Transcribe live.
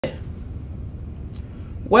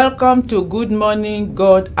Welcome to Good Morning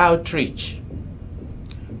God Outreach.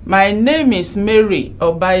 My name is Mary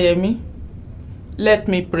Obayemi. Let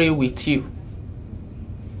me pray with you.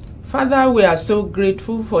 Father, we are so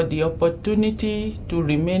grateful for the opportunity to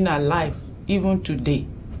remain alive even today.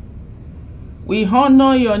 We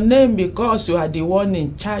honor your name because you are the one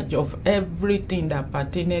in charge of everything that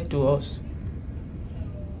pertains to us.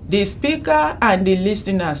 The speaker and the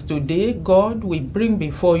listeners today, God, we bring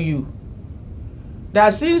before you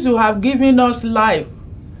that since you have given us life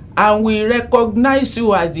and we recognize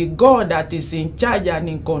you as the God that is in charge and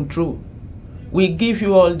in control, we give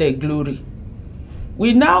you all the glory.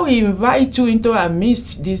 We now invite you into our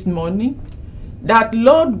midst this morning that,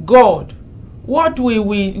 Lord God, what you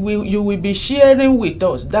will be sharing with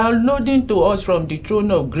us, downloading to us from the throne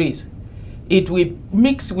of grace, it will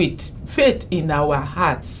mix with faith in our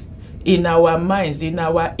hearts, in our minds, in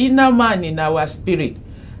our inner man, in our spirit,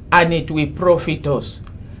 and it will profit us.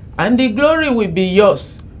 And the glory will be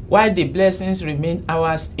yours, while the blessings remain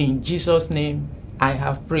ours. In Jesus' name I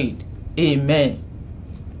have prayed. Amen.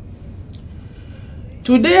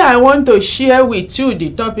 Today I want to share with you the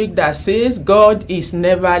topic that says God is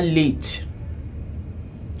never late.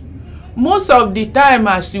 Most of the time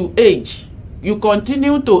as you age, you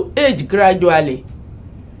continue to age gradually,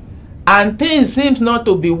 and things seem not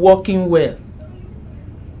to be working well.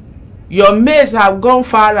 Your mates have gone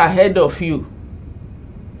far ahead of you.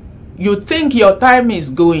 You think your time is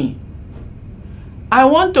going. I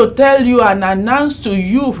want to tell you and announce to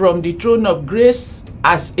you from the throne of grace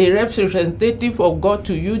as a representative of God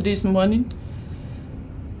to you this morning,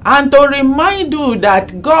 and to remind you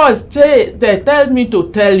that God tells me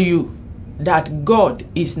to tell you that God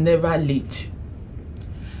is never late.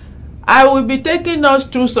 I will be taking us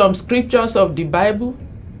through some scriptures of the Bible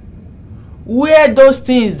where those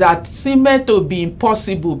things that seemed to be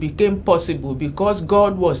impossible became possible because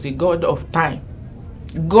God was a God of time.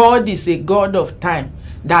 God is a God of time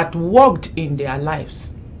that worked in their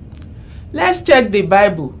lives. Let's check the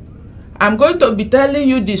Bible. I'm going to be telling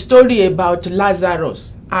you the story about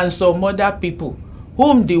Lazarus and some other people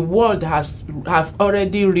whom the world have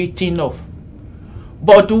already written off.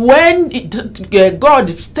 But when God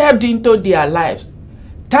stepped into their lives,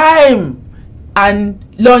 time and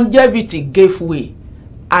longevity gave way,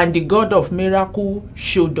 and the God of miracle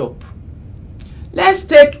showed up. Let's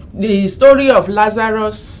take the story of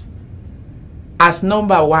Lazarus as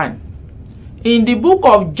number 1. In the book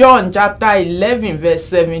of John chapter 11 verse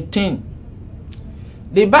 17,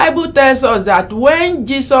 the Bible tells us that when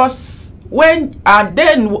Jesus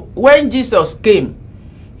came,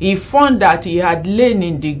 he found that he had lain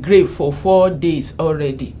in the grave for 4 days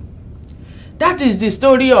already. That is the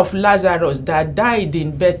story of Lazarus that died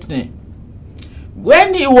in Bethany.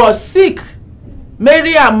 When he was sick,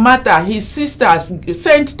 Mary and Martha, his sisters,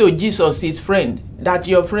 sent to Jesus, his friend, that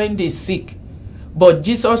your friend is sick. But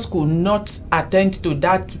Jesus could not attend to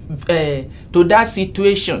that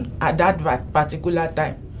situation at that particular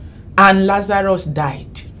time. And Lazarus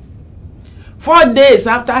died. 4 days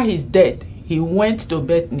after his death, he went to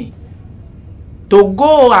Bethany to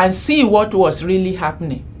go and see what was really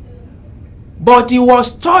happening. But he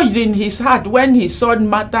was touched in his heart when he saw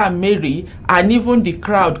Martha and Mary and even the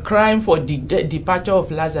crowd crying for the departure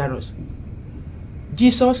of Lazarus.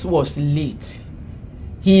 Jesus was late.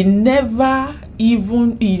 He never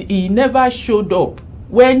showed up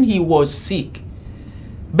when he was sick.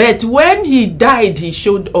 But when he died, he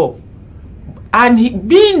showed up. And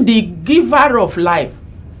being the giver of life,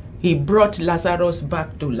 he brought Lazarus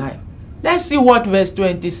back to life. Let's see what verse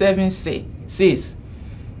 27 says.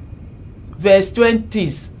 Verse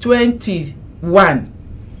 21.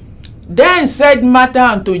 Then said Martha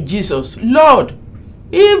unto Jesus, Lord,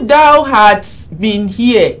 if thou hadst been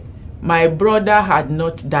here, my brother had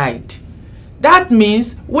not died. That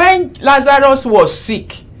means when Lazarus was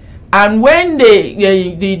sick, and when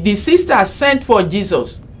the sisters sent for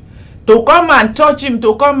Jesus to come and touch him,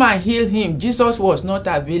 to come and heal him, Jesus was not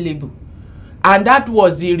available. And that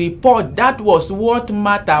was the report. That was what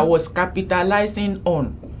Martha was capitalizing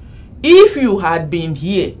on. If you had been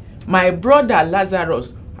here, my brother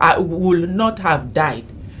Lazarus would not have died.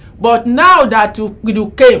 But now that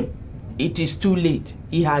you came, it is too late.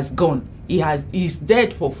 He has gone. He's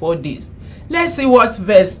dead for 4 days. Let's see what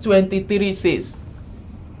verse 23 says.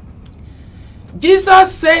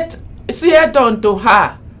 Jesus said unto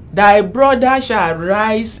her, thy brother shall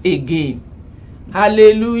rise again.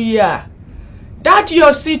 Hallelujah. That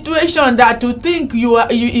your situation that you think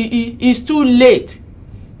is too late.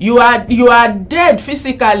 You are dead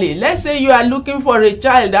physically. Let's say you are looking for a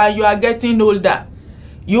child and you are getting older.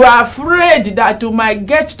 You are afraid that you might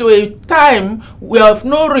get to a time of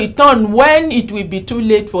no return when it will be too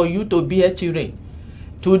late for you to bear children.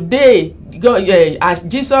 Today, as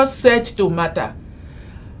Jesus said to Martha,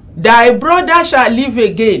 thy brother shall live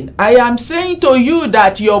again. I am saying to you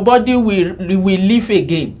that your body will live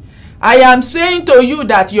again. I am saying to you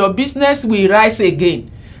that your business will rise again.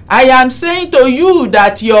 I am saying to you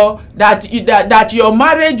that your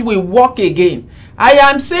marriage will work again. I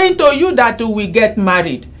am saying to you that you will get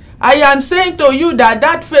married. I am saying to you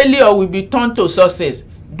that failure will be turned to success.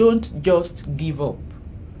 Don't just give up.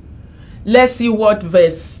 Let's see what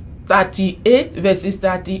verses 38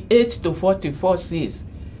 to 44 says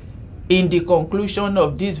in the conclusion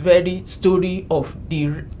of this very story of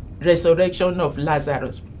the resurrection of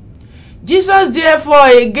Lazarus. Jesus therefore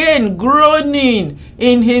again groaning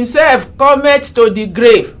in himself cometh to the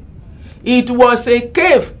grave. It was a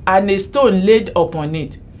cave, and a stone laid upon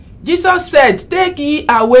it. Jesus said, take ye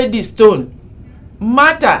away the stone.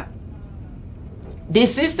 Martha, the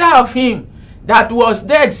sister of him that was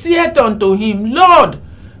dead, saith unto him, Lord,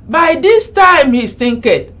 by this time he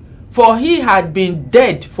stinketh, for he had been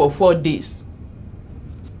dead for 4 days.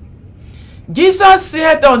 Jesus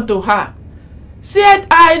said unto her, said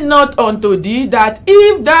I not unto thee that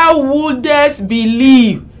if thou wouldest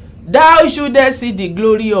believe, thou shouldest see the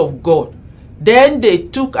glory of God? Then they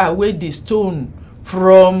took away the stone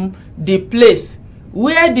from the place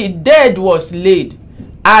where the dead was laid.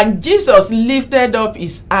 And Jesus lifted up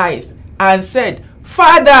his eyes and said,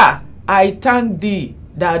 Father, I thank thee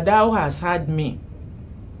that thou hast heard me.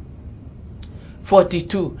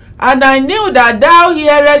 42. And I knew that thou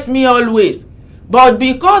hearest me always, but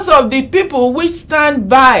because of the people which stand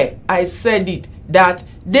by, I said it, that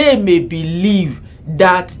they may believe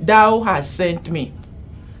that thou hast sent me.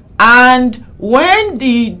 And when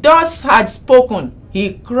the dust had spoken,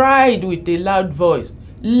 he cried with a loud voice,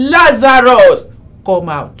 Lazarus, come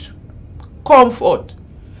out, come forth.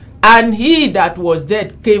 And he that was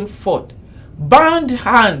dead came forth, bound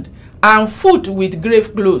hand and foot with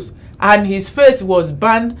grave clothes, and his face was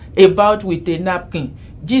bound about with a napkin.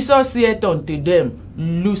 Jesus said unto them,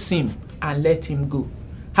 loose him and let him go.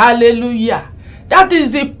 Hallelujah. That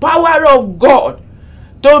is the power of God.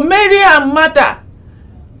 To Mary and Martha,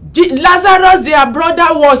 Lazarus, their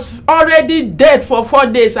brother, was already dead for 4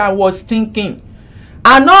 days and was thinking.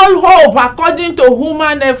 And all hope, according to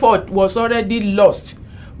human effort, was already lost.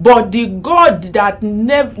 But the God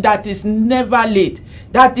that is never late,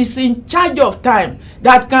 that is in charge of time,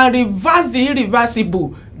 that can reverse the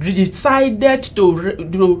irreversible, decided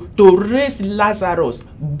to raise Lazarus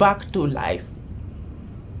back to life.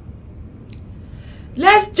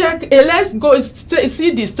 Let's go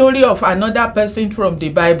see the story of another person from the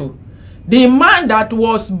Bible. The man that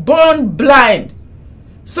was born blind.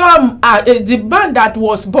 The man that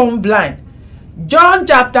was born blind. John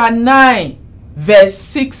chapter 9, verse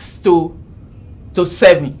 6 to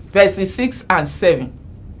 7. Verses 6 and 7.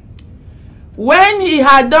 When he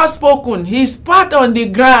had thus spoken, he spat on the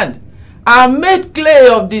ground and made clay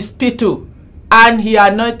of the spittle, and he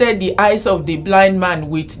anointed the eyes of the blind man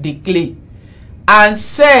with the clay, and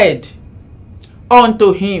said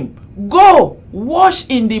unto him, Go, wash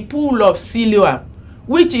in the pool of Siloam,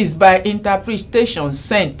 which is by interpretation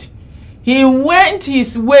sent. He went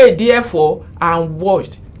his way therefore and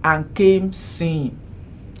washed, and came seeing.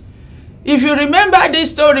 If you remember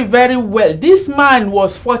this story very well, this man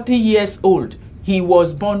was 40 years old. He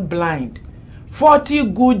was born blind. 40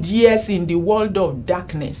 good years in the world of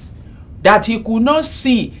darkness that he could not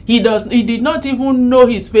see. He did not even know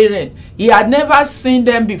his parents. He had never seen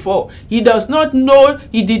them before. He did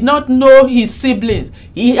not know his siblings.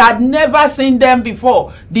 He had never seen them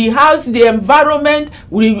before. The house, the environment,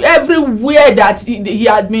 everywhere that he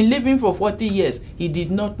had been living for 40 years, he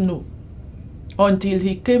did not know until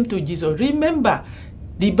he came to Jesus. Remember,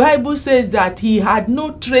 the Bible says that he had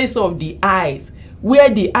no trace of the eyes, where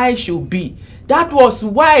the eyes should be. That was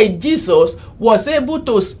why Jesus was able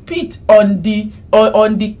to spit on the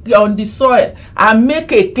soil and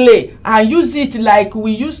make a clay and use it like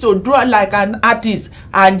we used to draw, like an artist.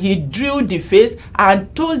 And he drew the face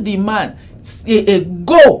and told the man,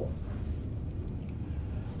 go.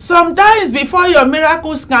 Sometimes before your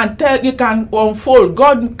miracles can unfold,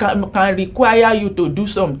 God can require you to do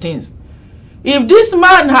some things. If this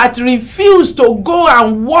man had refused to go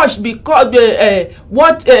and wash because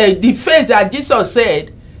the face that Jesus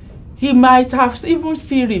said, he might have even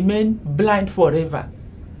still remained blind forever.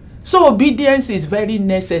 So obedience is very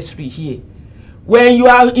necessary here. When you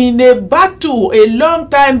are in a battle, a long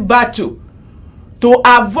time battle, to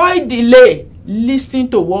avoid delay, listen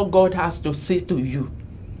to what God has to say to you.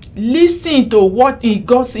 listen to what is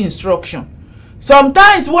God's instruction.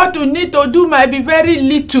 Sometimes what you need to do might be very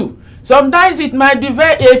little. Sometimes it might be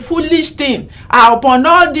a foolish thing. Upon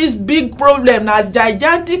all this big problem, as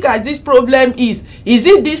gigantic as this problem is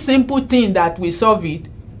it this simple thing that will solve it?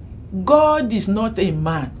 God is not a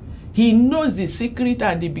man. He knows the secret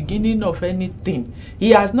and the beginning of anything. He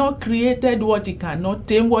has not created what he cannot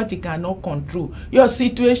tame, what he cannot control. Your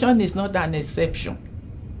situation is not an exception.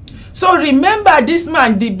 So remember this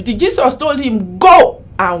man, Jesus told him, go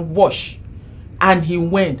and wash. And he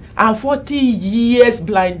went, and 40 years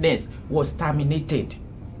blindness was terminated.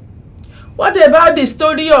 What about the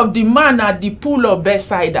story of the man at the pool of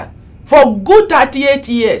Bethsaida? For good 38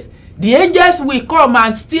 years, the angels will come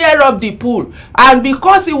and stir up the pool. And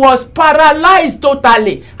because he was paralyzed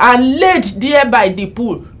totally and laid there by the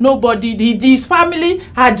pool, nobody, his family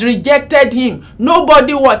had rejected him.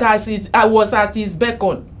 Nobody was at his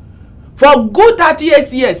beckon. For good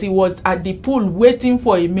 38 years, he was at the pool waiting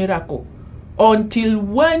for a miracle. Until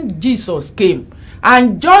when Jesus came.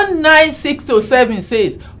 And John 9:6-7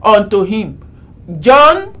 says unto him,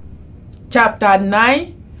 John chapter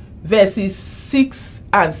 9 verses 6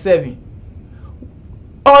 and 7.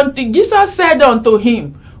 Jesus said unto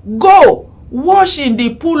him, go wash in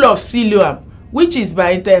the pool of Siloam, which is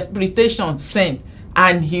by interpretation sent.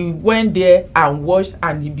 And he went there and washed,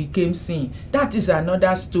 and he became seen. That is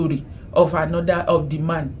another story of the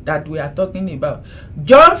man that we are talking about.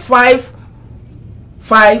 John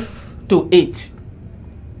 5:5-8.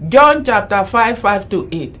 John chapter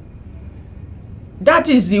 5:5-8. That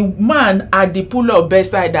is the man at the pool of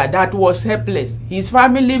Bethsaida that was helpless. His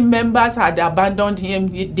family members had abandoned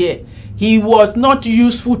him there. He was not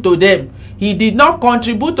useful to them. He did not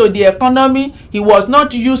contribute to the economy. He was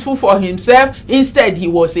not useful for himself. Instead, he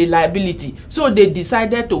was a liability. So they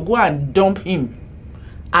decided to go and dump him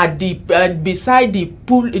at beside the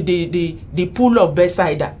pool, the pool of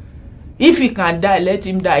Bethsaida. If he can die, let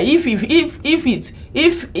him die. If he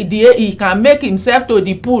can make himself to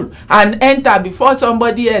the pool and enter before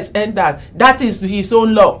somebody else enters, that is his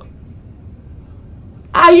own luck.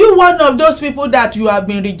 Are you one of those people that you have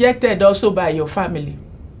been rejected also by your family?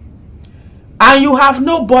 And you have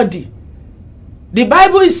nobody? The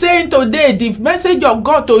Bible is saying today, the message of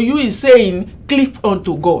God to you is saying, cleave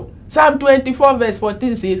unto God. Psalm 24 verse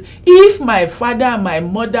 14 says, if my father and my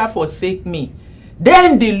mother forsake me,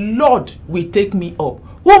 then the Lord will take me up.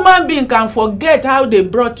 Human being can forget how they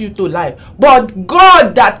brought you to life. But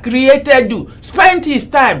God that created you, spent his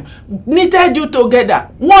time, knitted you together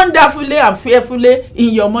wonderfully and fearfully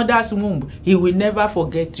in your mother's womb. He will never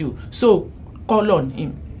forget you. So call on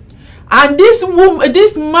him. And this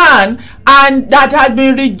man that has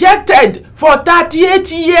been rejected for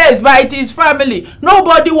 38 years by his family,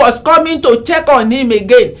 nobody was coming to check on him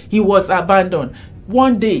again. He was abandoned.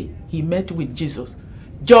 One day, he met with Jesus.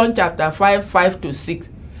 John chapter 5:5-6.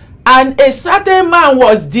 And a certain man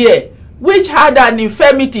was there, which had an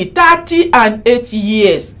infirmity 38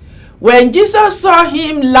 years. When Jesus saw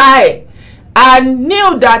him lie, and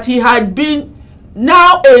knew that he had been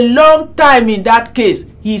now a long time in that case,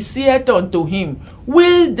 he said unto him,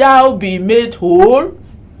 will thou be made whole?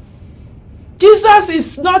 Jesus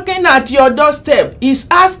is knocking at your doorstep. He's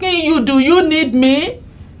asking you, do you need me?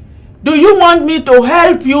 Do you want me to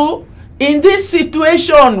help you in this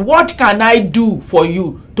situation? What can I do for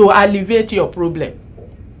you to alleviate your problem?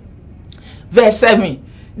 Verse 7.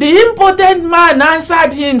 The impotent man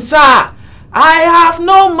answered him, Sir, I have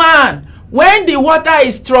no man when the water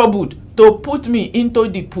is troubled to put me into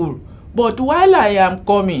the pool. But while I am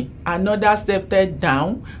coming, another stepped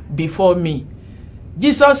down before me.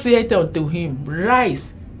 Jesus said unto him,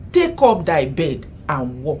 Rise, take up thy bed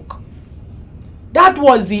and walk. That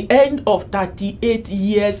was the end of 38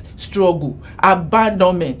 years struggle,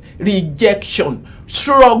 abandonment, rejection,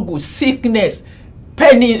 struggle, sickness,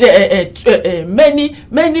 many other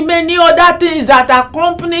things that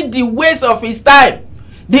accompanied the ways of his time,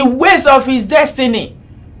 the ways of his destiny.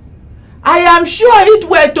 I am sure it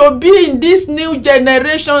were to be in these new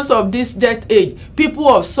generations of this death age, people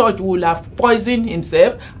of such will have poisoned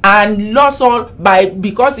himself and lost all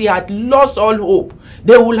because he had lost all hope.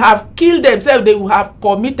 They will have killed themselves. They will have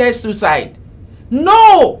committed suicide.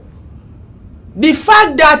 No! The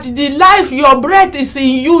fact that the life, your breath is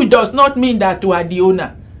in you does not mean that you are the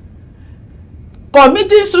owner.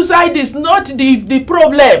 Committing suicide is not the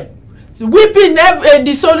problem. Weeping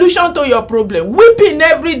the solution to your problem. Weeping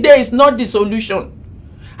every day is not the solution.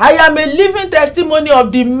 I am a living testimony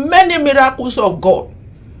of the many miracles of God.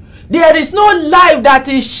 There is no life that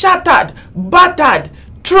is shattered, battered,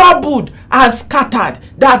 troubled, and scattered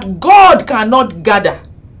that God cannot gather,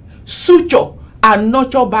 suture, and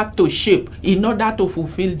nurture back to shape in order to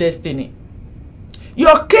fulfill destiny.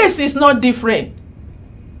 Your case is not different.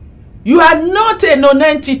 You are not a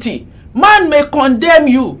non-entity. Man may condemn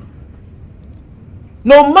you.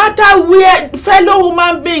 No matter where fellow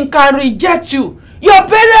human being can reject you, your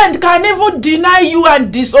parent can even deny you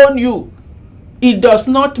and disown you. It does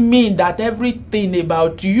not mean that everything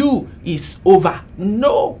about you is over.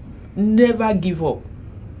 No, never give up.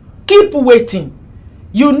 Keep waiting.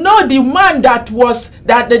 You know the man that was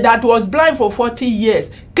blind for 40 years,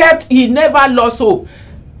 he never lost hope.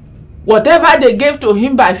 Whatever they gave to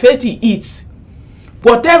him by faith, he eats.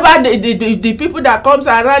 Whatever the people that comes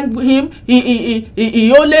around him,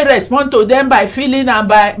 he only responds to them by feeling and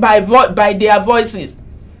by their voices.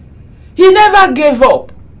 He never gave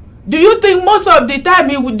up. Do you think most of the time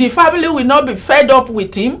the family will not be fed up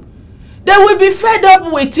with him? They will be fed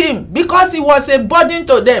up with him because he was a burden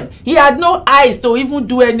to them. He had no eyes to even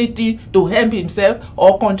do anything to help himself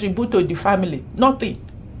or contribute to the family. Nothing.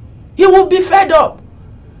 He will be fed up.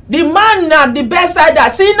 The man at the bedside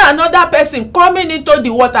has seen another person coming into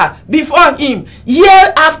the water before him.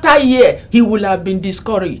 Year after year, he will have been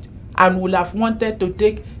discouraged and will have wanted to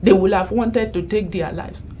take their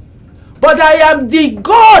lives. But I am the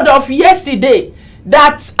God of yesterday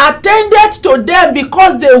that attended to them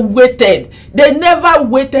because they waited. They never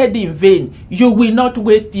waited in vain. You will not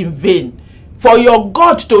wait in vain for your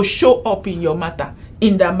God to show up in your matter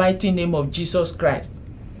in the mighty name of Jesus Christ.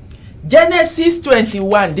 Genesis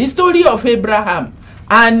 21, the story of Abraham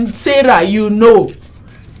and Sarah, you know.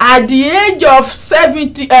 At the age of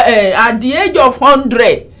 70, at the age of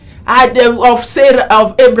 100,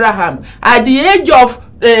 of Abraham, at the age of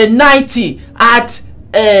 90, at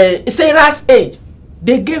Sarah's age,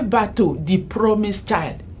 they gave birth to the promised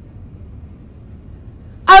child.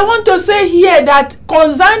 I want to say here that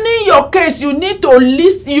concerning your case, you need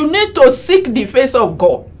to seek the face of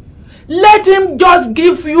God. Let him just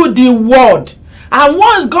give you the word. And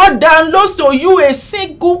once God downloads to you a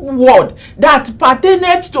single word that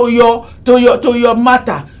pertains to your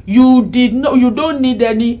matter, you don't need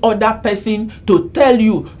any other person to tell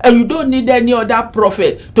you, and you don't need any other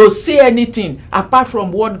prophet to say anything apart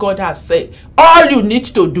from what God has said. All you need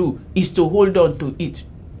to do is to hold on to it.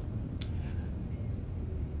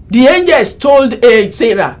 The angels told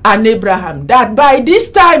Sarah and Abraham that by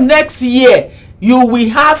this time next year, you will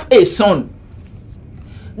have a son.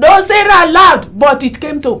 Though Sarah laughed, but it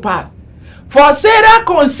came to pass. For Sarah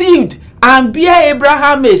conceived and bare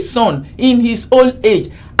Abraham a son in his old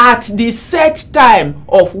age, at the set time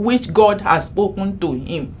of which God has spoken to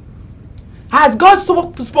him. Has God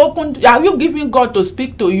spoken? Are you giving God to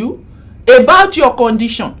speak to you about your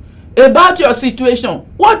condition, about your situation,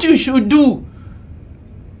 what you should do?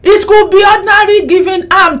 It could be ordinary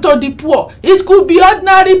giving alms to the poor. It could be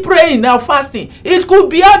ordinary praying or fasting. It could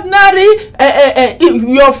be ordinary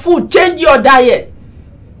your food, change your diet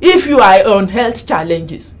if you are on health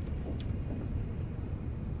challenges.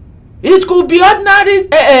 It could be ordinary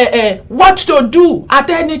what to do at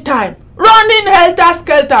any time. Running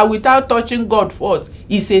helter-skelter without touching God first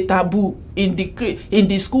is a taboo in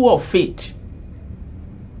the school of faith.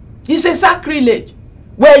 It's a sacrilege.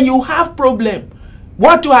 When you have problem,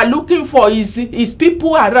 what you are looking for is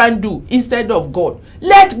people around you instead of God.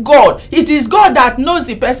 Let God. It is God that knows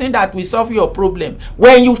the person that will solve your problem.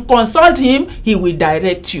 When you consult him, he will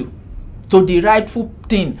direct you to the rightful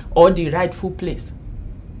thing or the rightful place.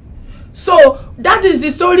 So that is the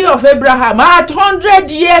story of Abraham. At 100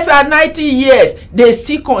 years and 90 years, they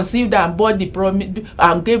still conceived and bore the promise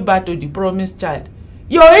and gave birth to the promised child.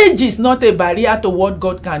 Your age is not a barrier to what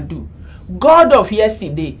God can do. God of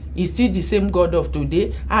yesterday is still the same God of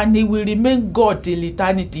today, and he will remain God till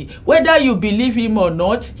eternity. Whether you believe him or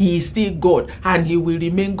not, he is still God, and he will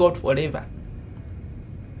remain God forever.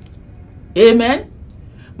 Amen.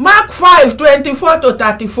 Mark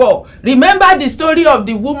 5:24-34. Remember the story of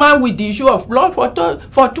the woman with the issue of blood for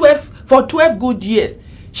 12 good years.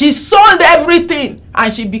 She sold everything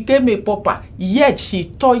and she became a pauper, yet she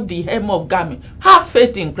touched the hem of garment. Have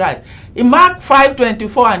faith in Christ. In Mark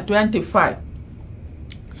 5:24-25.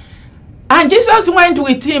 And Jesus went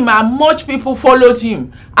with him, and much people followed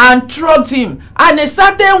him and trusted him. And a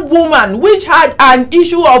certain woman which had an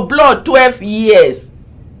issue of blood 12 years.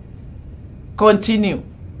 Continue.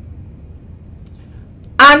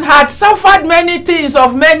 And had suffered many things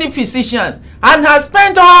of many physicians, and had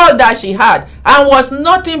spent all that she had, and was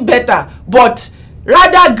nothing better, but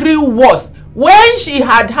rather grew worse. When she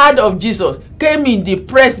had heard of Jesus, came in the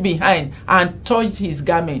press behind, and touched his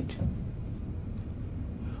garment.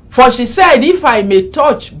 For she said, if I may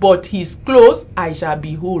touch but his clothes, I shall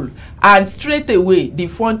be whole. And straightway the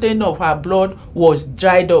fountain of her blood was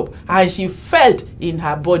dried up, and she felt in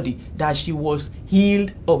her body that she was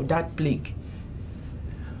healed of that plague.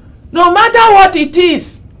 No matter what it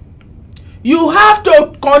is, you have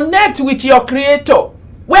to connect with your Creator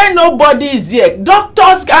when nobody is there.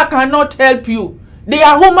 Doctors cannot help you. They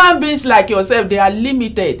are human beings like yourself. They are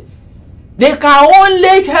limited. They can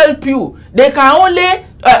only help you. They can only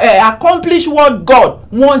accomplish what God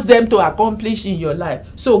wants them to accomplish in your life.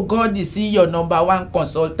 So God is your #1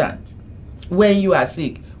 consultant when you are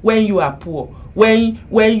sick, when you are poor, when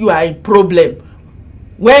you are in problem,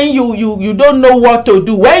 when you don't know what to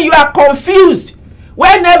do, when you are confused,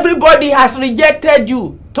 when everybody has rejected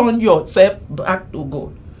you. Turn yourself back to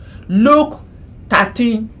God. Luke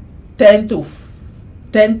 13:10 to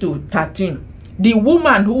 13. The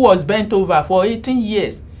woman who was bent over for 18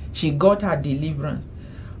 years, she got her deliverance.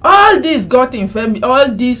 All these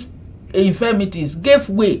infirmities gave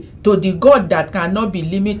way to the God that cannot be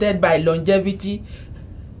limited by longevity.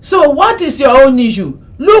 So what is your own issue?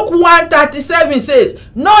 Luke 1:37 says,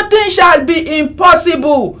 nothing shall be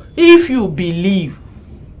impossible if you believe.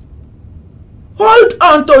 Hold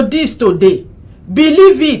on to this today.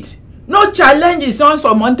 Believe it. No challenge is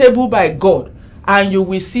unsurmountable by God, and you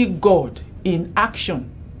will see God in action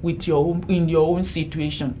in your own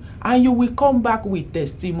situation, and you will come back with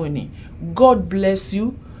testimony. God bless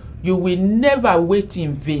you. You will never wait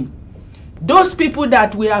in vain. Those people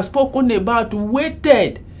that we have spoken about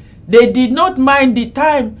waited. They did not mind the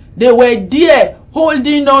time. They were there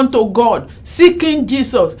holding on to God, seeking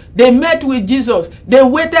Jesus. They met with Jesus. They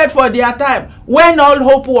waited for their time when all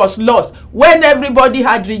hope was lost, when everybody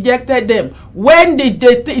had rejected them, when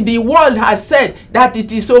the world has said that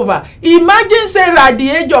it is over. Imagine Sarah at the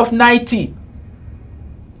age of 90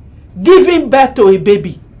 giving birth to a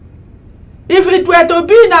baby. If it were to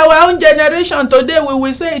be in our own generation today, we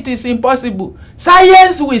will say it is impossible.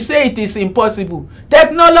 Science will say it is impossible.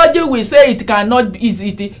 Technology will say it cannot be.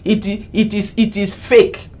 It is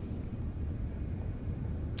fake.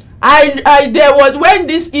 There was, when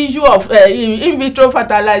this issue of in vitro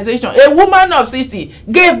fertilization, a woman of 60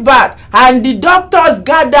 gave birth, and the doctors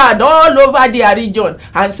gathered all over their region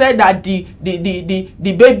and said that the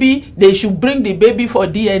baby, they should bring the baby for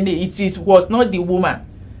DNA. Was not the woman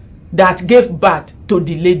that gave birth to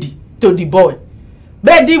the lady, to the boy.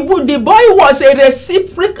 But the boy was a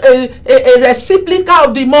replica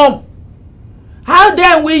of the mom. How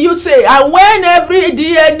then will you say, and when every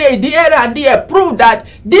DNA there and there proved that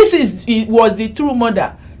it was the true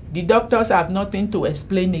mother, the doctors have nothing to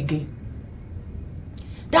explain again?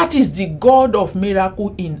 That is the God of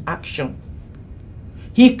miracle in action.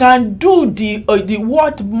 He can do the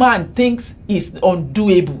what man thinks is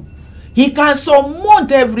undoable. He can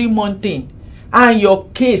surmount every mountain, and your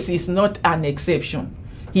case is not an exception.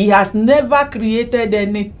 He has never created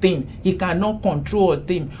anything he cannot control a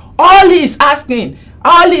thing. All he's asking,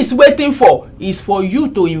 all he's waiting for is for you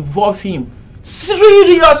to involve him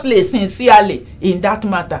seriously, sincerely in that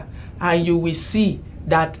matter, and you will see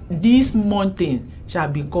that this mountain shall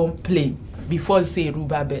become plain before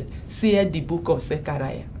Zerubbabel. See the book of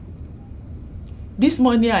Zechariah. This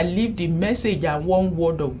morning I leave the message and one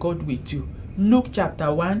word of God with you. Luke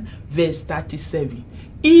chapter 1 verse 37.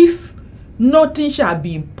 If nothing shall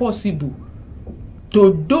be impossible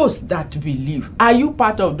to those that believe. Are you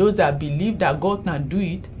part of those that believe that God can do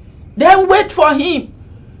it? Then wait for him.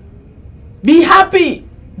 Be happy.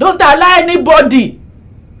 Don't allow anybody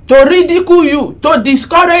to ridicule you, to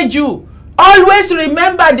discourage you. Always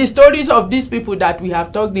remember the stories of these people that we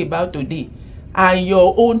have talked about today, and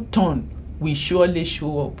your own turn will surely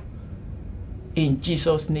show up. In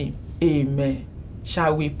Jesus' name, amen.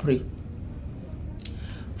 Shall we pray?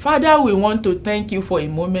 Father, we want to thank you for a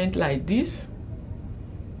moment like this.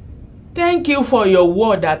 Thank you for your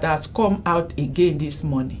word that has come out again this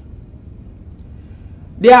morning.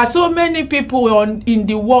 There are so many people in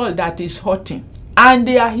the world that is hurting, and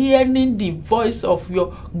they are hearing the voice of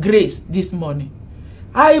your grace this morning.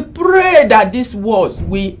 I pray that these words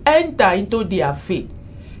will enter into their faith.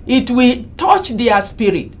 It will touch their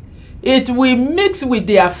spirit. It will mix with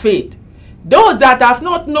their faith. Those that have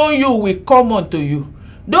not known you will come unto you.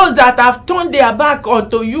 Those that have turned their back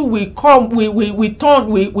unto you will come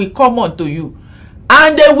unto you.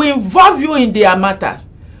 And they will involve you in their matters.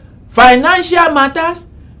 Financial matters,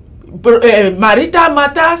 marital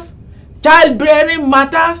matters, childbearing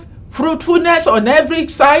matters, fruitfulness on every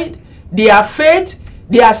side, their faith,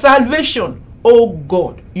 their salvation. Oh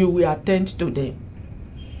God, you will attend to them.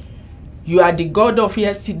 You are the God of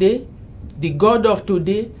yesterday, the God of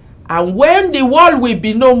today, And when the world will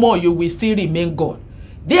be no more, you will still remain God.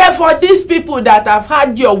 Therefore, these people that have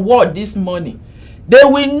heard your word this morning, they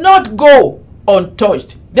will not go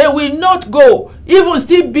untouched. They will not go, even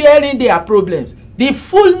still bearing their problems. The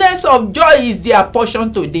fullness of joy is their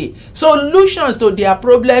portion today. Solutions to their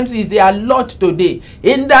problems is their lot today.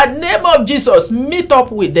 In the name of Jesus, meet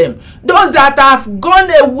up with them. Those that have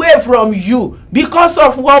gone away from you because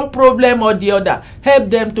of one problem or the other,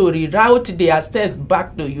 help them to reroute their steps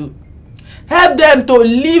back to you. Help them to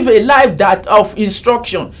live a life that of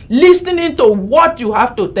instruction, listening to what you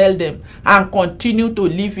have to tell them, and continue to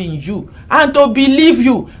live in you, and to believe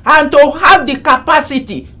you, and to have the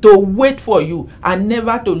capacity to wait for you, and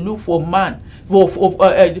never to look for man,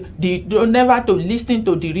 never to listen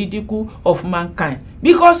to the ridicule of mankind.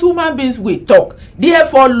 Because human beings will talk.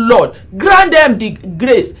 Therefore, Lord, grant them the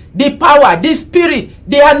grace, the power, the spirit,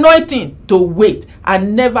 the anointing to wait,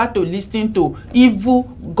 and never to listen to evil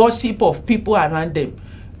gossip of people around them.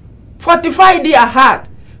 Fortify their heart,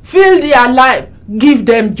 fill their life, give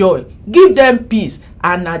them joy, give them peace,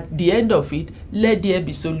 and at the end of it, let there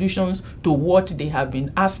be solutions to what they have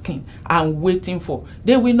been asking and waiting for.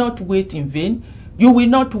 They will not wait in vain. You will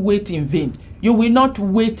not wait in vain. You will not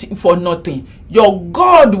wait for nothing. Your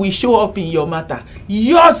God will show up in your matter.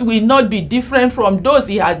 Yours will not be different from those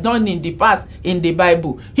he has done in the past in the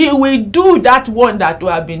Bible. He will do that one that you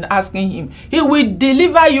have been asking him. He will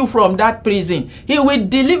deliver you from that prison. He will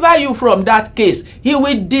deliver you from that case. He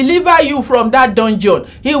will deliver you from that dungeon.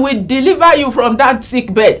 He will deliver you from that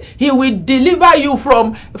sick bed. He will deliver you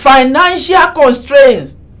from financial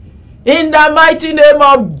constraints. In the mighty name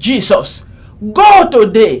of Jesus, go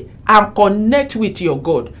today and connect with your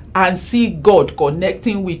God, and see God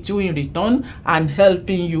connecting with you in return and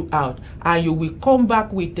helping you out. And you will come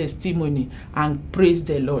back with testimony and praise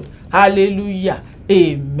the Lord. Hallelujah.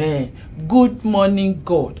 Amen. Good morning,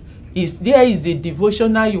 God. There is a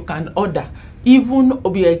devotional you can order, even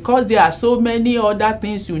because there are so many other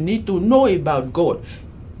things you need to know about God.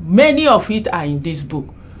 Many of it are in this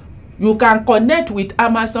book. You can connect with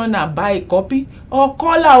Amazon and buy a copy, or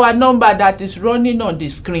call our number that is running on the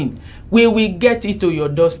screen. We will get it to your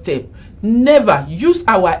doorstep. Never use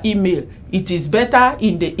our email. It is better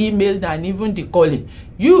in the email than even the calling.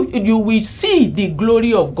 You will see the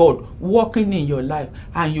glory of God working in your life,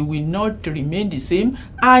 and you will not remain the same,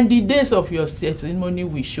 and the days of your testimony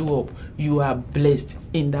will show up. You are blessed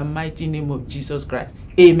in the mighty name of Jesus Christ.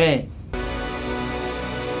 Amen.